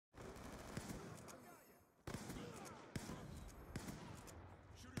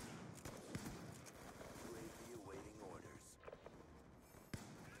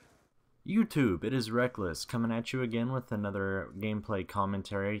YouTube, it is wReckLesss coming at you again with another gameplay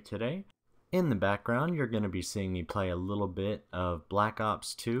commentary today. In the background, you're going to be seeing me play a little bit of Black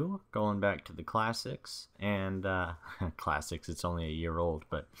Ops 2, going back to the classics, and classics, it's only a year old,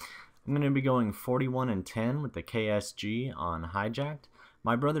 but I'm going to be going 41-10 with the KSG on Hijacked.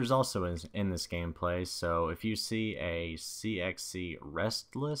 My brother's also in this gameplay, so if you see a CXC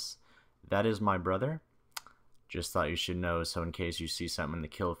Restless, that is my brother. Just thought you should know, so in case you see something in the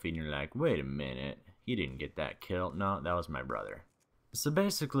kill feed and you're like, wait a minute, he didn't get that kill. No, that was my brother. So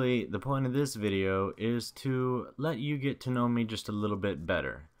basically, the point of this video is to let you get to know me just a little bit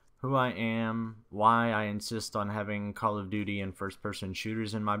better. Who I am, why I insist on having Call of Duty and first-person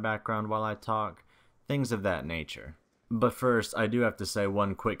shooters in my background while I talk, things of that nature. But first, I do have to say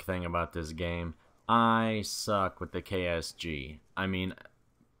one quick thing about this game. I suck with the KSG. I mean,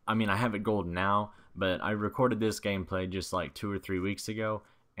 I have it gold now, but I recorded this gameplay just like 2 or 3 weeks ago,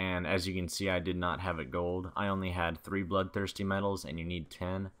 and as you can see, I did not have it gold. I only had 3 bloodthirsty medals, and you need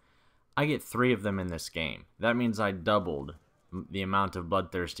 10. I get 3 of them in this game. That means I doubled the amount of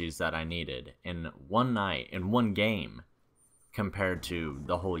bloodthirsties that I needed in one night, in one game, compared to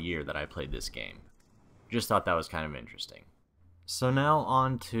the whole year that I played this game. Just thought that was kind of interesting. So now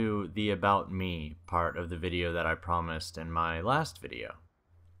on to the About Me part of the video that I promised in my last video.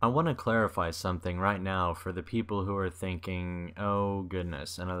 I want to clarify something right now for the people who are thinking, oh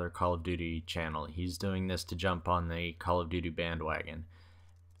goodness, another Call of Duty channel. He's doing this to jump on the Call of Duty bandwagon.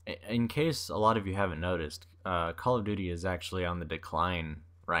 In case a lot of you haven't noticed, Call of Duty is actually on the decline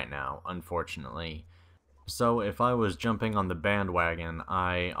right now, unfortunately. So if I was jumping on the bandwagon,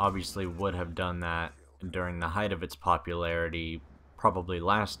 I obviously would have done that during the height of its popularity, probably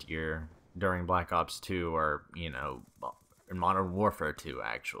last year, during Black Ops 2 or, you know, in Modern Warfare 2,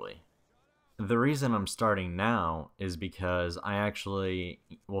 actually. The reason I'm starting now is because I actually,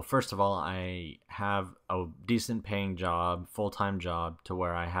 well, first of all, I have a decent paying job, full-time job, to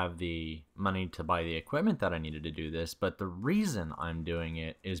where I have the money to buy the equipment that I needed to do this, but the reason I'm doing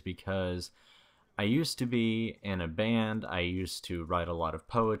it is because I used to be in a band, I used to write a lot of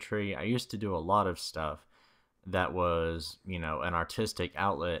poetry, I used to do a lot of stuff that was, you know, an artistic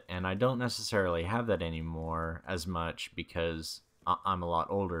outlet, and I don't necessarily have that anymore as much because I'm a lot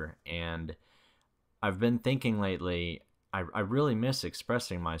older, and I've been thinking lately, I really miss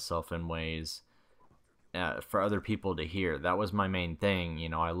expressing myself in ways for other people to hear. That was my main thing, you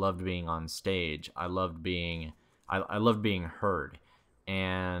know. I loved being on stage, I loved being heard,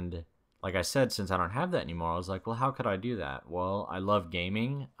 and like I said, since I don't have that anymore, I was like, well, how could I do that? Well, I love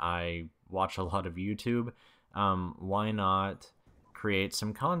gaming, I watch a lot of YouTube. Why not create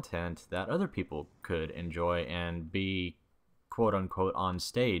some content that other people could enjoy and be quote-unquote on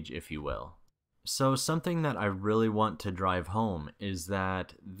stage, if you will. So something that I really want to drive home is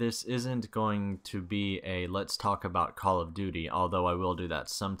that this isn't going to be a let's talk about Call of Duty, although I will do that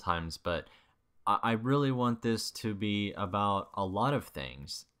sometimes, but I really want this to be about a lot of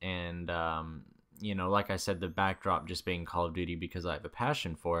things, and you know, like I said, the backdrop just being Call of Duty because I have a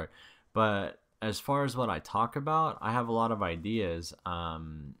passion for it, but as far as what I talk about, I have a lot of ideas.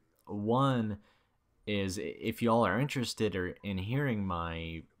 One is, if y'all are interested in hearing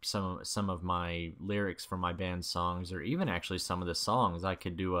some of my lyrics from my band songs, or even actually some of the songs, I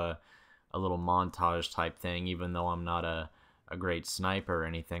could do a little montage type thing. Even though I'm not a great sniper or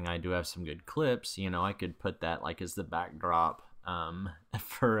anything, I do have some good clips. You know, I could put that like as the backdrop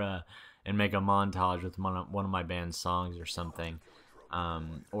for and make a montage with one of my band's songs or something.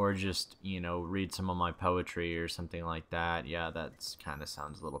 Or just, you know, read some of my poetry or something like that. Yeah, that kind of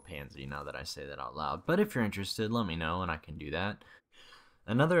sounds a little pansy now that I say that out loud. But if you're interested, let me know and I can do that.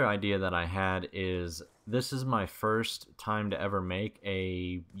 Another idea that I had is, this is my first time to ever make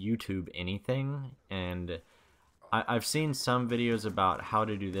a YouTube anything, and I've seen some videos about how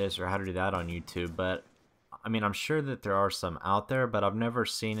to do this or how to do that on YouTube, but I mean, I'm sure that there are some out there, but I've never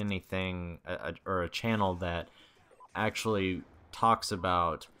seen anything or a channel that actually talks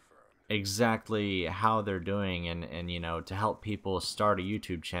about exactly how they're doing and you know, to help people start a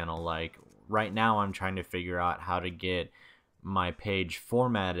YouTube channel. Like right now I'm trying to figure out how to get my page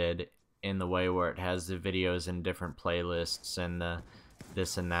formatted in the way where it has the videos in different playlists and the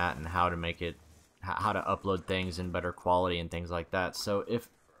this and that, and how to make it, how to upload things in better quality and things like that. So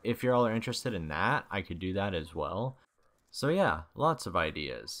if you all are interested in that, I could do that as well. So yeah, lots of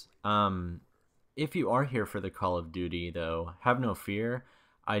ideas. If you are here for the Call of Duty, though, have no fear.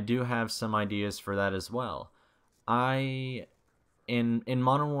 I do have some ideas for that as well. In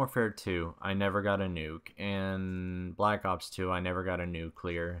Modern Warfare 2, I never got a nuke. In Black Ops 2, I never got a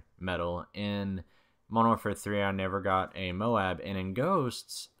nuclear medal. In Modern Warfare 3, I never got a Moab. And in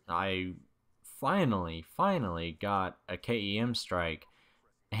Ghosts, I finally got a KEM strike,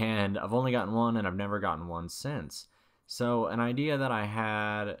 and I've only gotten one, and I've never gotten one since. So an idea that I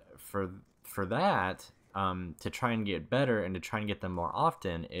had for that, to try and get better and to try and get them more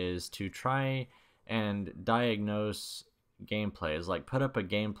often, is to try and diagnose gameplays, like put up a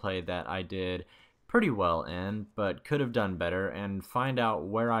gameplay that I did pretty well in but could have done better, and find out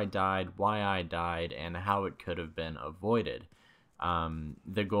where I died, why I died, and how it could have been avoided.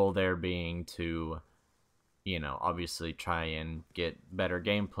 The goal there being to, obviously try and get better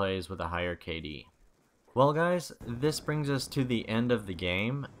gameplays with a higher KD. Well guys, this brings us to the end of the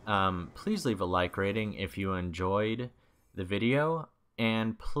game. Please leave a like rating if you enjoyed the video,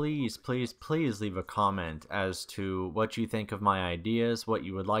 and please leave a comment as to what you think of my ideas, what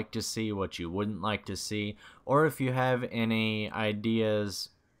you would like to see, what you wouldn't like to see, or if you have any ideas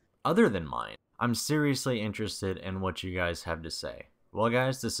other than mine. I'm seriously interested in what you guys have to say. Well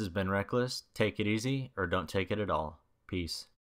guys, this has been wReckLesss. Take it easy, or don't take it at all. Peace.